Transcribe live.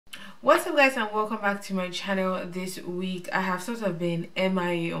What's up guys, and welcome back to my channel. This week I have sort of been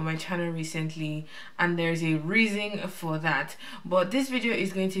MIA on my channel recently, and there's a reason for that. But this video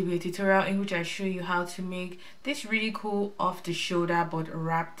is going to be a tutorial in which I show you how to make this really cool off the shoulder but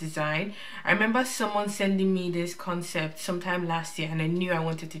wrap design. I remember someone sending me this concept sometime last year and I knew I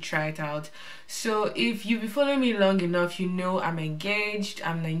wanted to try it out. So if you've been following me long enough, you know I'm engaged,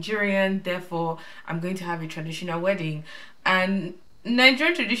 I'm Nigerian, therefore I'm going to have a traditional wedding. And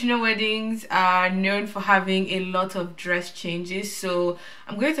Nigerian traditional weddings are known for having a lot of dress changes, so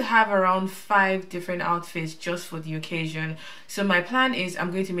I'm going to have around 5 different outfits just for the occasion. So my plan is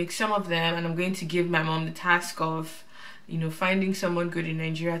I'm going to make some of them, and I'm going to give my mom the task of finding someone good in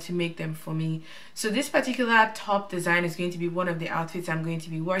Nigeria to make them for me. So this particular top design is going to be one of the outfits I'm going to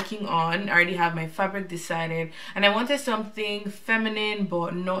be working on. I already have my fabric decided, and I wanted something feminine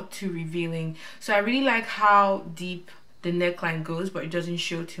but not too revealing. So I really like how deep the neckline goes, but it doesn't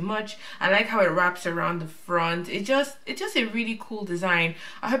show too much. I like how it wraps around the front. It's just a really cool design.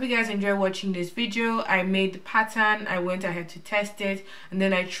 I hope you guys enjoy watching this video. I made the pattern, I went ahead to test it, and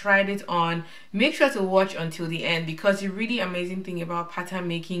then I tried it on. Make sure to watch until the end, because the really amazing thing about pattern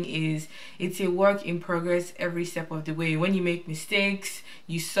making is it's a work in progress every step of the way. When you make mistakes,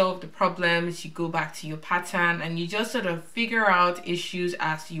 you solve the problems, you go back to your pattern, and you just sort of figure out issues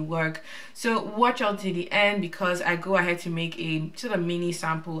as you work. So watch until the end, because I go ahead to make a sort of mini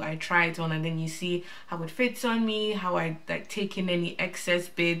sample. I try it on, and then you see how it fits on me, how I take in any excess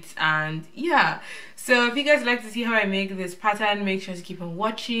bits, and yeah. So if you guys like to see how I make this pattern, make sure to keep on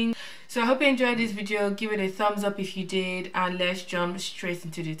watching. So I hope you enjoyed this video. Give it a thumbs up if you did, and let's jump straight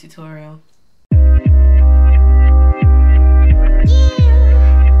into the tutorial.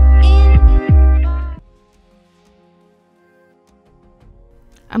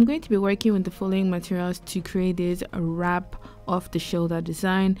 I'm going to be working with the following materials to create this wrap off the shoulder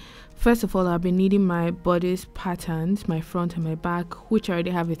design. First of all, I'll be needing my bodice patterns, my front and my back, which I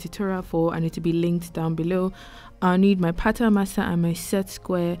already have a tutorial for, and it will be linked down below. I'll need my pattern master and my set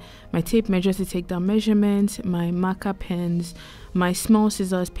square, my tape measure to take down measurements, my marker pens, my small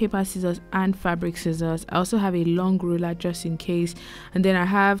scissors, paper scissors, and fabric scissors. I also have a long ruler just in case, and then I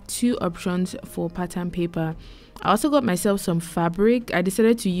have 2 options for pattern paper. I also got myself some fabric. I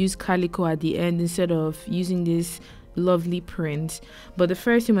decided to use calico at the end instead of using this lovely print. But the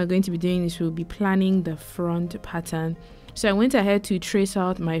first thing we're going to be doing is we'll be planning the front pattern. So I went ahead to trace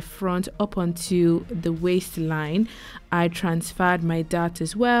out my front up onto the waistline. I transferred my dart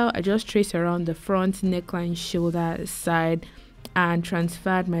as well. I just traced around the front neckline, shoulder, side, and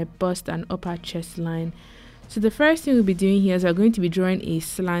transferred my bust and upper chest line. So the first thing we'll be doing here is we're going to be drawing a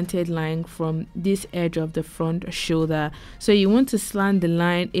slanted line from this edge of the front shoulder. So you want to slant the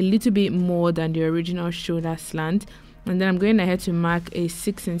line a little bit more than the original shoulder slant. And then I'm going ahead to mark a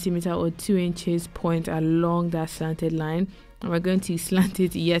 6 cm or 2 inches point along that slanted line. And we're going to slant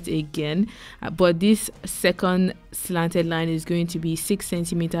it yet again. But this second slanted line is going to be 6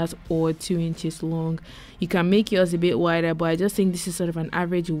 cm or 2 inches long. You can make yours a bit wider, but I just think this is sort of an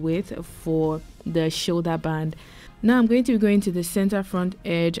average width for the shoulder band. Now I'm going to be going to the center front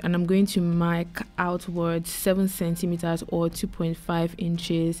edge, and I'm going to mark outwards 7 cm or 2.5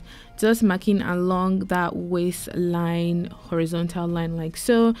 inches, just marking along that waistline horizontal line like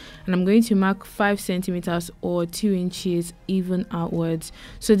so. And I'm going to mark 5 cm or 2 inches even outwards.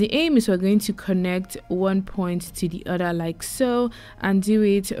 So the aim is we're going to connect one point to the other like so, and do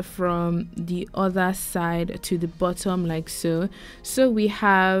it from the other side to the bottom like so. So we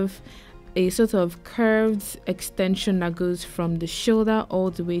have a sort of curved extension that goes from the shoulder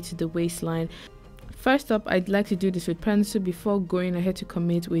all the way to the waistline. First up, I'd like to do this with pencil before going ahead to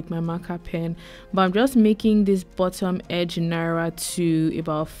commit with my marker pen, but I'm just making this bottom edge narrower to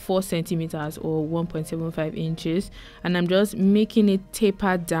about 4 cm or 1.75 inches, and I'm just making it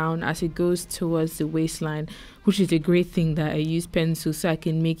taper down as it goes towards the waistline, which is a great thing that I use pencil so I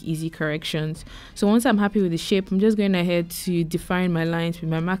can make easy corrections. So once I'm happy with the shape, I'm just going ahead to define my lines with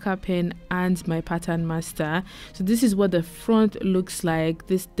my marker pen and my pattern master. So this is what the front looks like.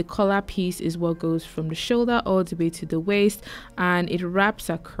 The collar piece is what goes from the shoulder all the way to the waist, and it wraps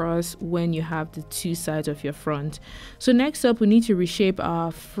across when you have the 2 sides of your front. So next up, we need to reshape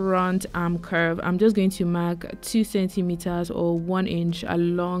our front arm curve. I'm just going to mark 2 cm or 1 inch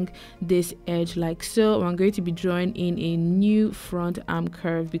along this edge like so. I'm going to be drawing in a new front arm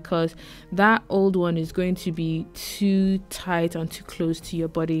curve because that old one is going to be too tight and too close to your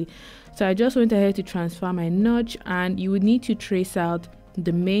body. So I just went ahead to transfer my notch, and you would need to trace out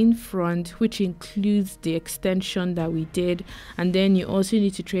the main front, which includes the extension that we did, and then you also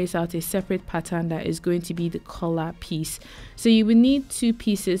need to trace out a separate pattern that is going to be the collar piece. So you will need 2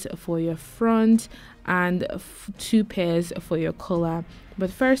 pieces for your front and 2 pairs for your collar.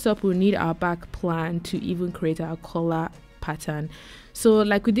 But first up, we'll need our back plan to even create our collar pattern. So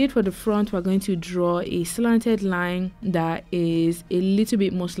like we did for the front, we're going to draw a slanted line that is a little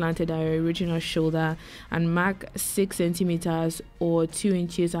bit more slanted than our original shoulder, and mark 6 centimeters or 2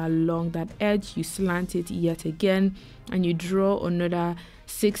 inches along that edge. You slant it yet again, and you draw another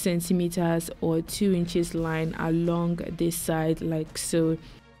 6 centimeters or 2 inches line along this side like so.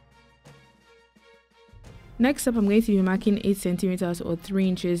 Next up, I'm going to be marking 8 centimeters or 3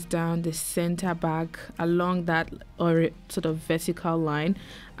 inches down the center back along that or sort of vertical line,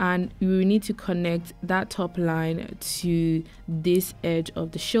 and we will need to connect that top line to this edge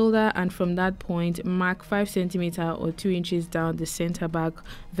of the shoulder, and from that point mark 5 centimeters or 2 inches down the center back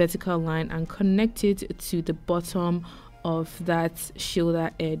vertical line and connect it to the bottom of that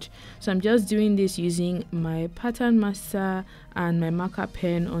shoulder edge. So I'm just doing this using my pattern master and my marker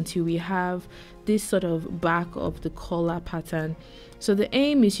pen until we have this sort of back of the collar pattern. So the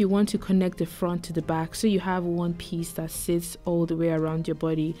aim is you want to connect the front to the back, so you have one piece that sits all the way around your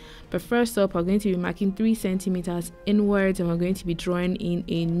body. But first up, we're going to be marking 3 centimeters inwards, and we're going to be drawing in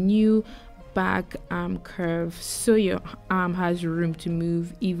a new back arm curve so your arm has room to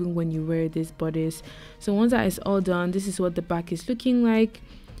move even when you wear this bodice. So once that is all done, this is what the back is looking like.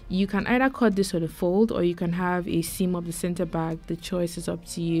 You can either cut this or the fold, or you can have a seam up the center back. The choice is up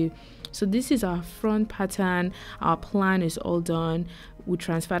to you. So this is our front pattern. Our plan is all done. We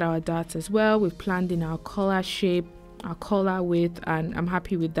transferred our darts as well. We've planned in our collar shape, our collar width, and I'm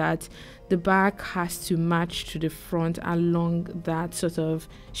happy with that. The back has to match to the front along that sort of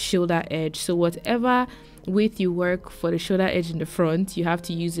shoulder edge. So whatever width you work for the shoulder edge in the front, you have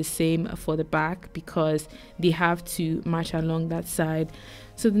to use the same for the back because they have to match along that side.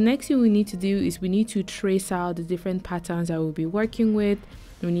 So the next thing we need to do is we need to trace out the different patterns that we'll be working with.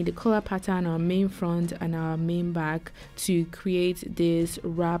 We need the collar pattern, our main front and our main back to create this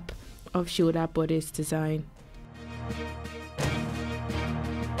wrap of shoulder bodice design.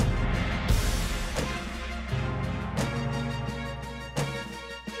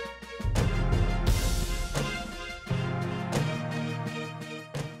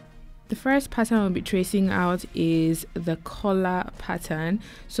 The first pattern I'll be tracing out is the collar pattern.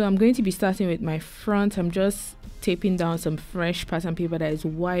 So I'm going to be starting with my front. I'm just taping down some fresh pattern paper that is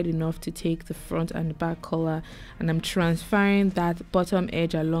wide enough to take the front and the back collar, and I'm transferring that bottom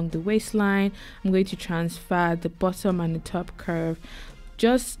edge along the waistline. I'm going to transfer the bottom and the top curve.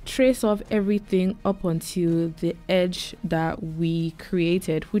 Just trace off everything up until the edge that we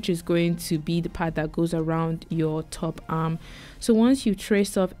created, which is going to be the part that goes around your top arm. So once you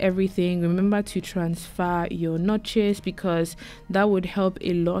trace off everything, remember to transfer your notches because that would help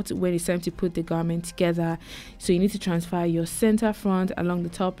a lot when it's time to put the garment together. So you need to transfer your center front along the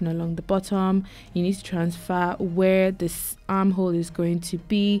top and along the bottom. You need to transfer where this armhole is going to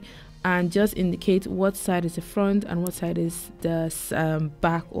be, and just indicate what side is the front and what side is the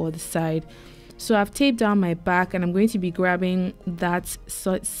back or the side. So I've taped down my back, and I'm going to be grabbing that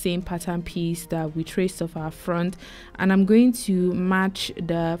same pattern piece that we traced off our front, and I'm going to match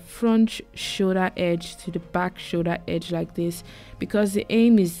the front shoulder edge to the back shoulder edge like this, because the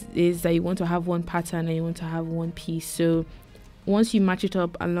aim is that you want to have one pattern and you want to have one piece. So once you match it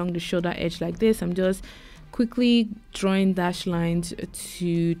up along the shoulder edge like this, I'm just quickly drawing dash lines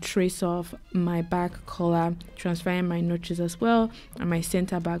to trace off my back collar, transferring my notches as well and my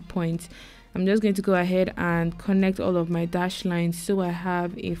center back point. I'm just going to go ahead and connect all of my dash lines so I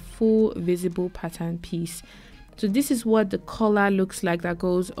have a full visible pattern piece. So this is what the collar looks like, that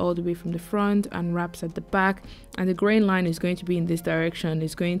goes all the way from the front and wraps at the back, and the grain line is going to be in this direction.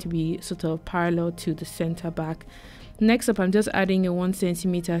 It's going to be sort of parallel to the center back. Next up, I'm just adding a 1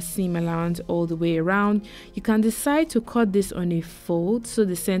 centimeter seam allowance all the way around. You can decide to cut this on a fold so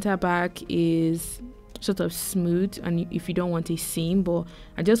the center back is sort of smooth, and if you don't want a seam, but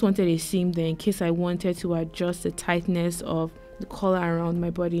I just wanted a seam there in case I wanted to adjust the tightness of the collar around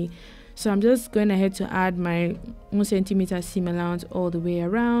my body. So I'm just going ahead to add my 1 centimeter seam allowance all the way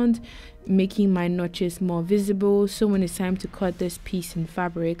around, making my notches more visible, so when it's time to cut this piece in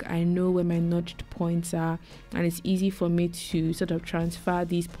fabric, I know where my notched points are, and it's easy for me to sort of transfer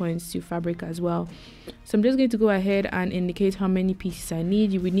these points to fabric as well. So I'm just going to go ahead and indicate how many pieces I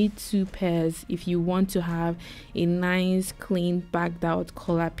need. You will need 2 pairs if you want to have a nice clean backed out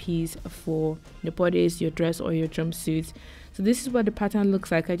collar piece for the bodice, your dress or your jumpsuit. So this is what the pattern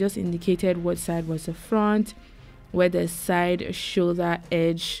looks like. I just indicated what side was the front, where the side shoulder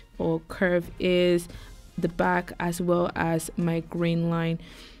edge or curve is, the back, as well as my grain line.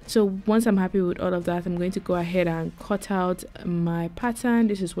 So once I'm happy with all of that, I'm going to go ahead and cut out my pattern.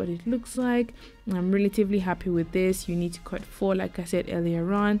 This is what it looks like. I'm relatively happy with this. You need to cut 4 like I said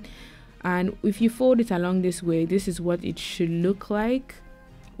earlier on, and if you fold it along this way, this is what it should look like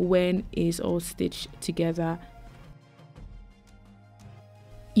when it's all stitched together.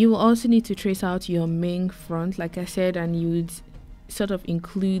 You will also need to trace out your main front like I said, and you'd sort of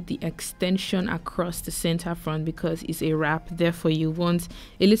include the extension across the center front because it's a wrap. Therefore you want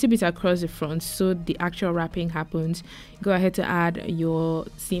a little bit across the front so the actual wrapping happens. Go ahead to add your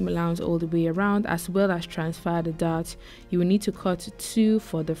seam allowance all the way around, as well as transfer the darts. You will need to cut 2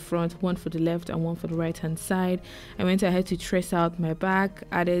 for the front, 1 for the left and 1 for the right hand side. I went ahead to trace out my back,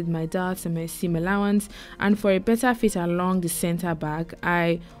 added my darts and my seam allowance, and for a better fit along the center back,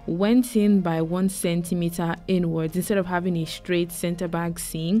 I went in by 1 centimeter inwards. Instead of having a straight center back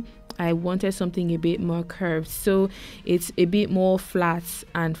seam, I wanted something a bit more curved, so it's a bit more flat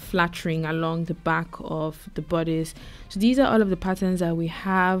and flattering along the back of the bodice. So these are all of the patterns that we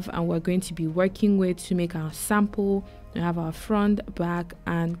have and we're going to be working with to make our sample. We have our front, back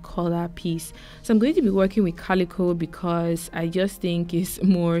and collar piece. So I'm going to be working with calico because I just think it's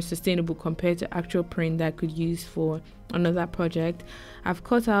more sustainable compared to actual print that I could use for another project. I've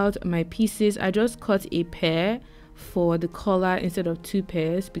cut out my pieces. I just cut a pair for the collar instead of 2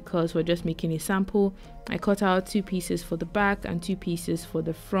 pairs because we're just making a sample. I cut out 2 pieces for the back and 2 pieces for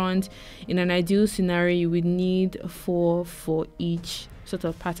the front. In an ideal scenario, you would need 4 for each sort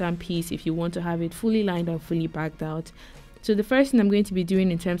of pattern piece if you want to have it fully lined and fully bagged out. So the first thing I'm going to be doing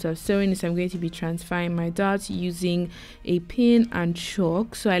in terms of sewing is I'm going to be transferring my darts using a pin and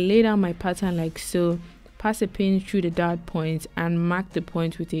chalk. So I lay down my pattern like so, pass a pin through the dart point and mark the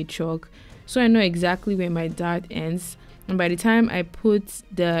point with a chalk, so I know exactly where my dart ends. And by the time I put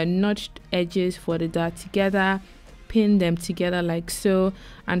the notched edges for the dart together, pin them together like so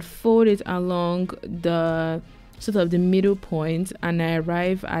and fold it along the sort of the middle point, and I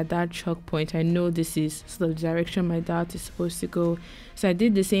arrive at that chalk point, I know this is sort of the direction my dart is supposed to go. So I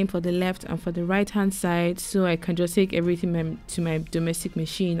did the same for the left and for the right hand side, so I can just take everything to my domestic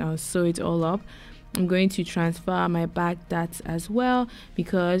machine and sew it all up. I'm going to transfer my back darts as well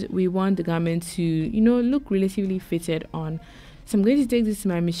because we want the garment to, you know, look relatively fitted on. So I'm going to take this to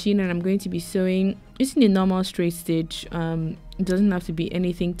my machine and I'm going to be sewing using a normal straight stitch. It doesn't have to be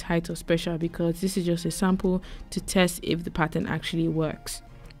anything tight or special because this is just a sample to test if the pattern actually works.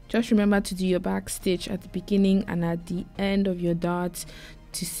 Just remember to do your back stitch at the beginning and at the end of your darts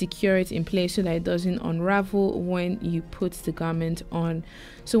to secure it in place so that it doesn't unravel when you put the garment on.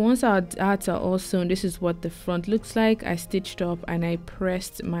 So once our darts are all sewn, this is what the front looks like. I stitched up and I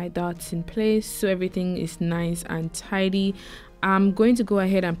pressed my darts in place so everything is nice and tidy. I'm going to go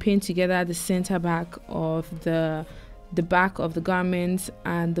ahead and pin together the center back of the back of the garment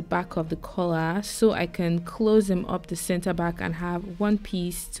and the back of the collar so I can close them up the center back and have one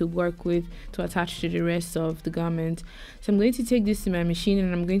piece to work with to attach to the rest of the garment. So I'm going to take this to my machine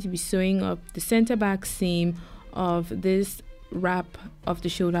and I'm going to be sewing up the center back seam of this wrap of the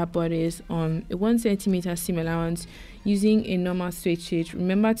shoulder bodice on a 1 centimeter seam allowance using a normal straight stitch.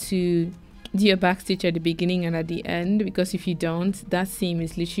 Remember to do your back stitch at the beginning and at the end, because if you don't, that seam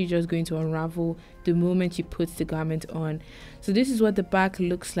is literally just going to unravel the moment you put the garment on. So this is what the back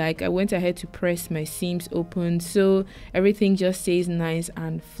looks like. I went ahead to press my seams open so everything just stays nice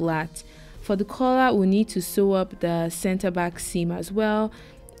and flat. For the collar, we need to sew up the center back seam as well.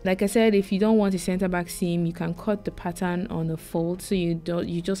 Like I said, if you don't want a center back seam, you can cut the pattern on a fold so you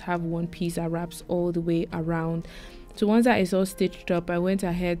just have one piece that wraps all the way around. So once that is all stitched up, I went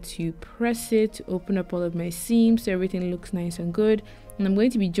ahead to press it to open up all of my seams so everything looks nice and good. And I'm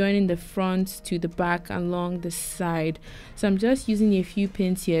going to be joining the front to the back along the side. So I'm just using a few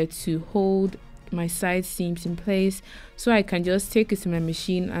pins here to hold my side seams in place so I can just take it to my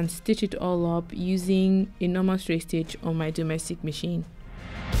machine and stitch it all up using a normal straight stitch on my domestic machine.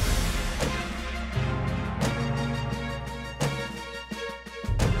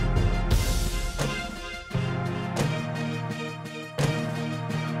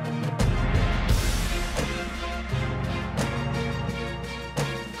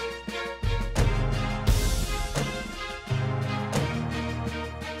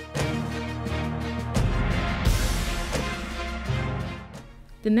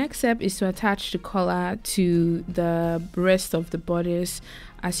 The next step is to attach the collar to the rest of the bodice.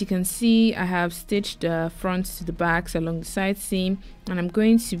 As you can see, I have stitched the front to the backs along the side seam, and I'm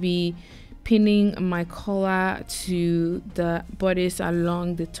going to be pinning my collar to the bodice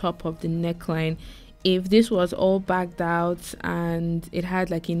along the top of the neckline. if this was all backed out and it had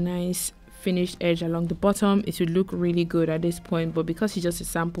like a nice finished edge along the bottom, it would look really good at this point, but because it's just a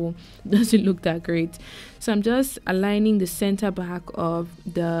sample, it doesn't look that great. So I'm just aligning the center back of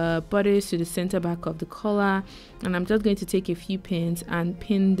the bodice to the center back of the collar, and I'm just going to take a few pins and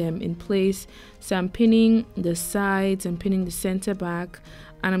pin them in place. So I'm pinning the sides and pinning the center back,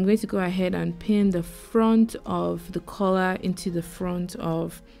 and I'm going to go ahead and pin the front of the collar into the front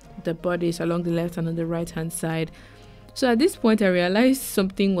of the bodice along the left and on the right hand side. So at this point I realized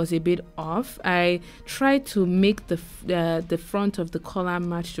something was a bit off. I tried to make the front of the collar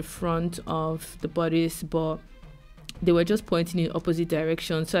match the front of the bodice, but they were just pointing in opposite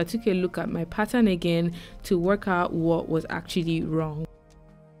directions. So I took a look at my pattern again to work out what was actually wrong.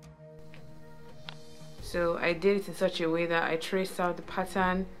 So I did it in such a way that I traced out the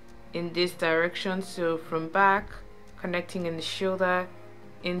pattern in this direction, so from back connecting in the shoulder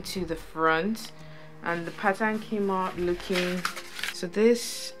into the front, and the pattern came out looking so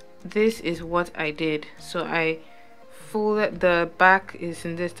this is what I did. So I folded, the back is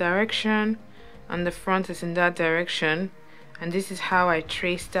in this direction and the front is in that direction, and this is how I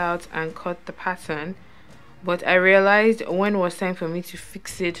traced out and cut the pattern. But I realized when it was time for me to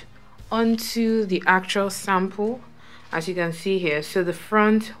fix it onto the actual sample, as you can see here, so the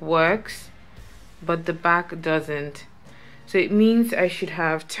front works but the back doesn't. So it means I should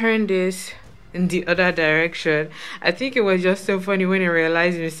have turned this in the other direction. I think it was just so funny when I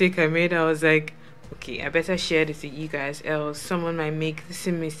realized the mistake I made. I was like, okay, I better share this with you guys, else someone might make the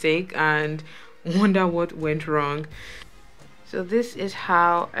same mistake and wonder what went wrong. So this is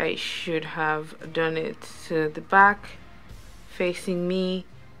how I should have done it. So the back facing me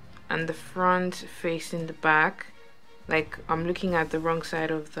and the front facing the back, like I'm looking at the wrong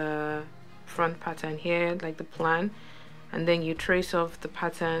side of the front pattern here, like the plan, and then you trace off the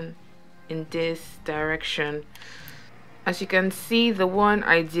pattern in this direction. As you can see, the one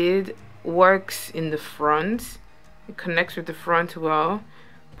I did works in the front, it connects with the front well,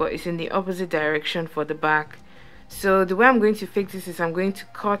 but it's in the opposite direction for the back. So the way I'm going to fix this is I'm going to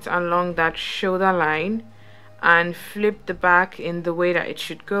cut along that shoulder line and flip the back in the way that it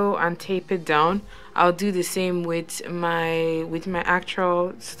should go and tape it down. I'll do the same with my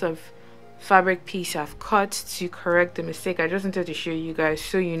actual sort of fabric piece I've cut to correct the mistake. I just wanted to show you guys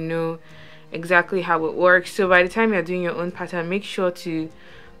so you know exactly how it works. So by the time you're doing your own pattern, make sure to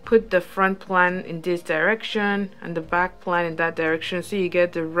put the front plan in this direction and the back plan in that direction, so you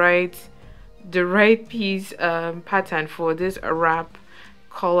get the right piece pattern for this wrap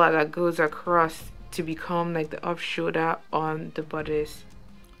collar that goes across to become like the off shoulder on the bodice.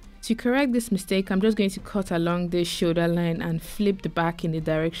 To correct this mistake, I'm just going to cut along this shoulder line and flip the back in the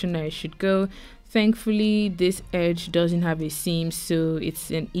direction that it should go. Thankfully, this edge doesn't have a seam, so it's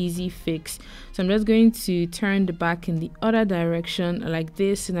an easy fix. So I'm just going to turn the back in the other direction like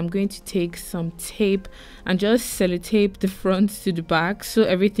this, and I'm going to take some tape and just sellotape the front to the back so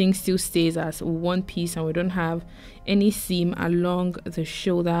everything still stays as one piece and we don't have any seam along the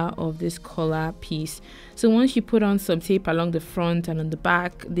shoulder of this collar piece. So once you put on some tape along the front and on the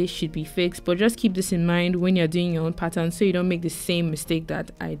back, this should be fixed, but just keep this in mind when you're doing your own pattern so you don't make the same mistake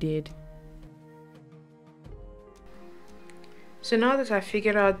that I did. So now that I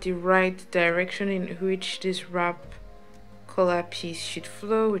figured out the right direction in which this wrap collar piece should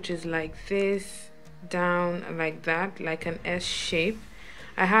flow, which is like this, down like that, like an S shape,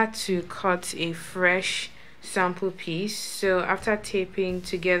 I had to cut a fresh sample piece. So after taping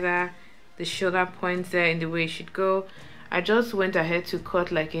together the shoulder points there in the way it should go, I just went ahead to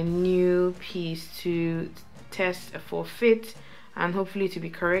cut like a new piece to test for fit and hopefully to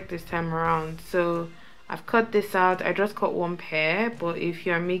be correct this time around. So I've cut this out. I just cut one pair, but if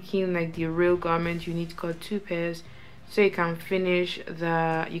you're making like the real garment, you need to cut 2 pairs so you can finish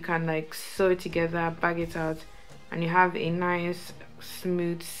you can like sew it together, bag it out, and you have a nice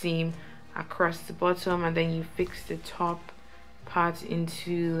smooth seam across the bottom, and then you fix the top part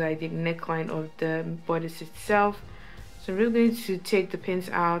into like the neckline of the bodice itself. So we're going to take the pins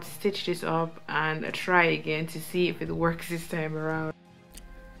out, stitch this up, and try again to see if it works this time around.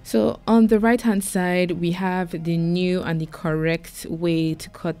 So on the right hand side we have the new and the correct way to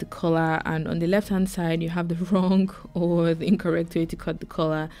cut the collar, and on the left hand side you have the wrong or the incorrect way to cut the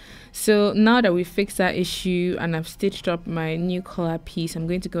collar. So now that we fixed that issue and I've stitched up my new collar piece, I'm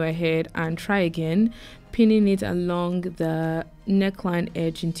going to go ahead and try again, pinning it along the neckline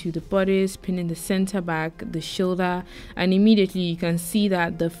edge into the bodice, pinning the center back, the shoulder, and immediately you can see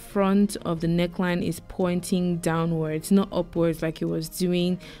that the front of the neckline is pointing downwards, not upwards like it was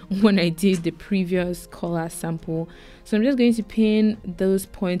doing when I did the previous collar sample. So I'm just going to pin those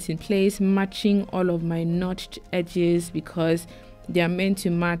points in place, matching all of my notched edges because they are meant to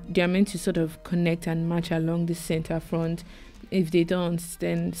match, they are meant to sort of connect and match along the center front. If they don't,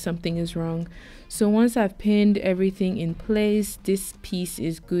 then something is wrong. So once I've pinned everything in place, this piece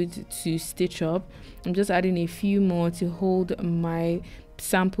is good to stitch up. I'm just adding a few more to hold my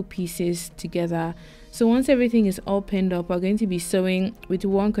sample pieces together. So once everything is all pinned up, we're going to be sewing with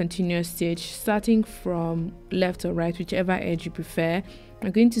one continuous stitch, starting from left or right, whichever edge you prefer.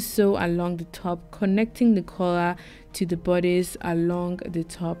 I'm going to sew along the top, connecting the collar to the bodice along the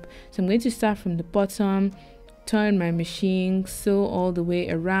top. So I'm going to start from the bottom, turn my machine, sew all the way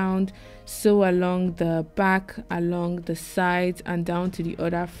around, sew along the back, along the sides, and down to the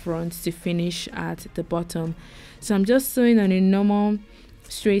other fronts to finish at the bottom. So I'm just sewing on a normal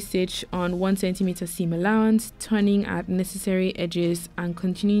straight stitch on 1 centimeter seam allowance, turning at necessary edges and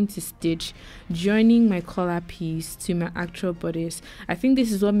continuing to stitch, joining my collar piece to my actual bodice. I think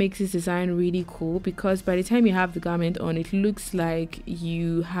this is what makes this design really cool, because by the time you have the garment on, it looks like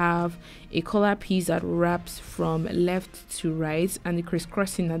you have a collar piece that wraps from left to right, and the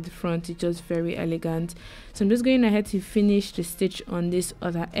crisscrossing at the front is just very elegant. So I'm just going ahead to finish the stitch on this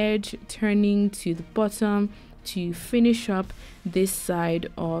other edge, turning to the bottom to finish up this side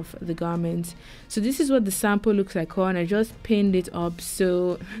of the garment. So this is what the sample looks like on. I just pinned it up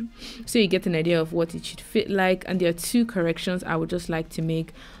so you get an idea of what it should fit like, and there are 2 corrections I would just like to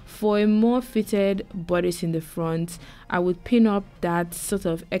make. For a more fitted bodice in the front, I would pin up that sort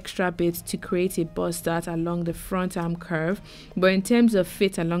of extra bit to create a bust dart along the front arm curve. But in terms of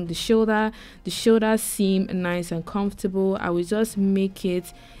fit along the shoulders seem nice and comfortable. I would just make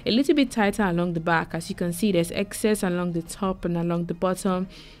it a little bit tighter along the back. As you can see, there's excess along the top and along the bottom,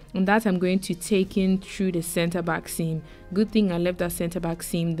 and that I'm going to take in through the center back seam. Good thing I left that center back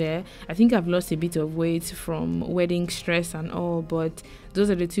seam there. I think I've lost a bit of weight from wedding stress and all, but those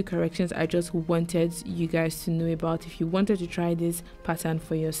are the 2 corrections I just wanted you guys to know about if you wanted to try this pattern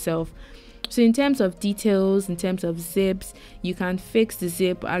for yourself. So in terms of details, in terms of zips, you can fix the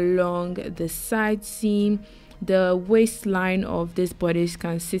zip along the side seam. The waistline of this bodice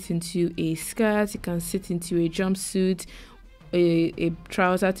can sit into a skirt, it can sit into a jumpsuit, a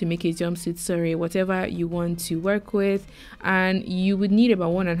trouser to make a jumpsuit, sorry, whatever you want to work with. And you would need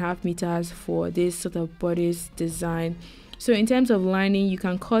about 1.5 meters for this sort of bodice design. So in terms of lining, you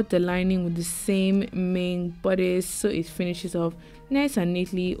can cut the lining with the same main bodice so it finishes off nice and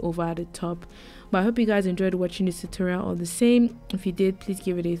neatly over the top. But I hope you guys enjoyed watching this tutorial all the same. If you did, please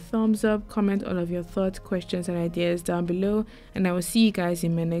give it a thumbs up, comment all of your thoughts, questions and ideas down below, and I will see you guys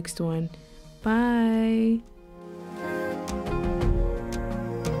in my next one. Bye.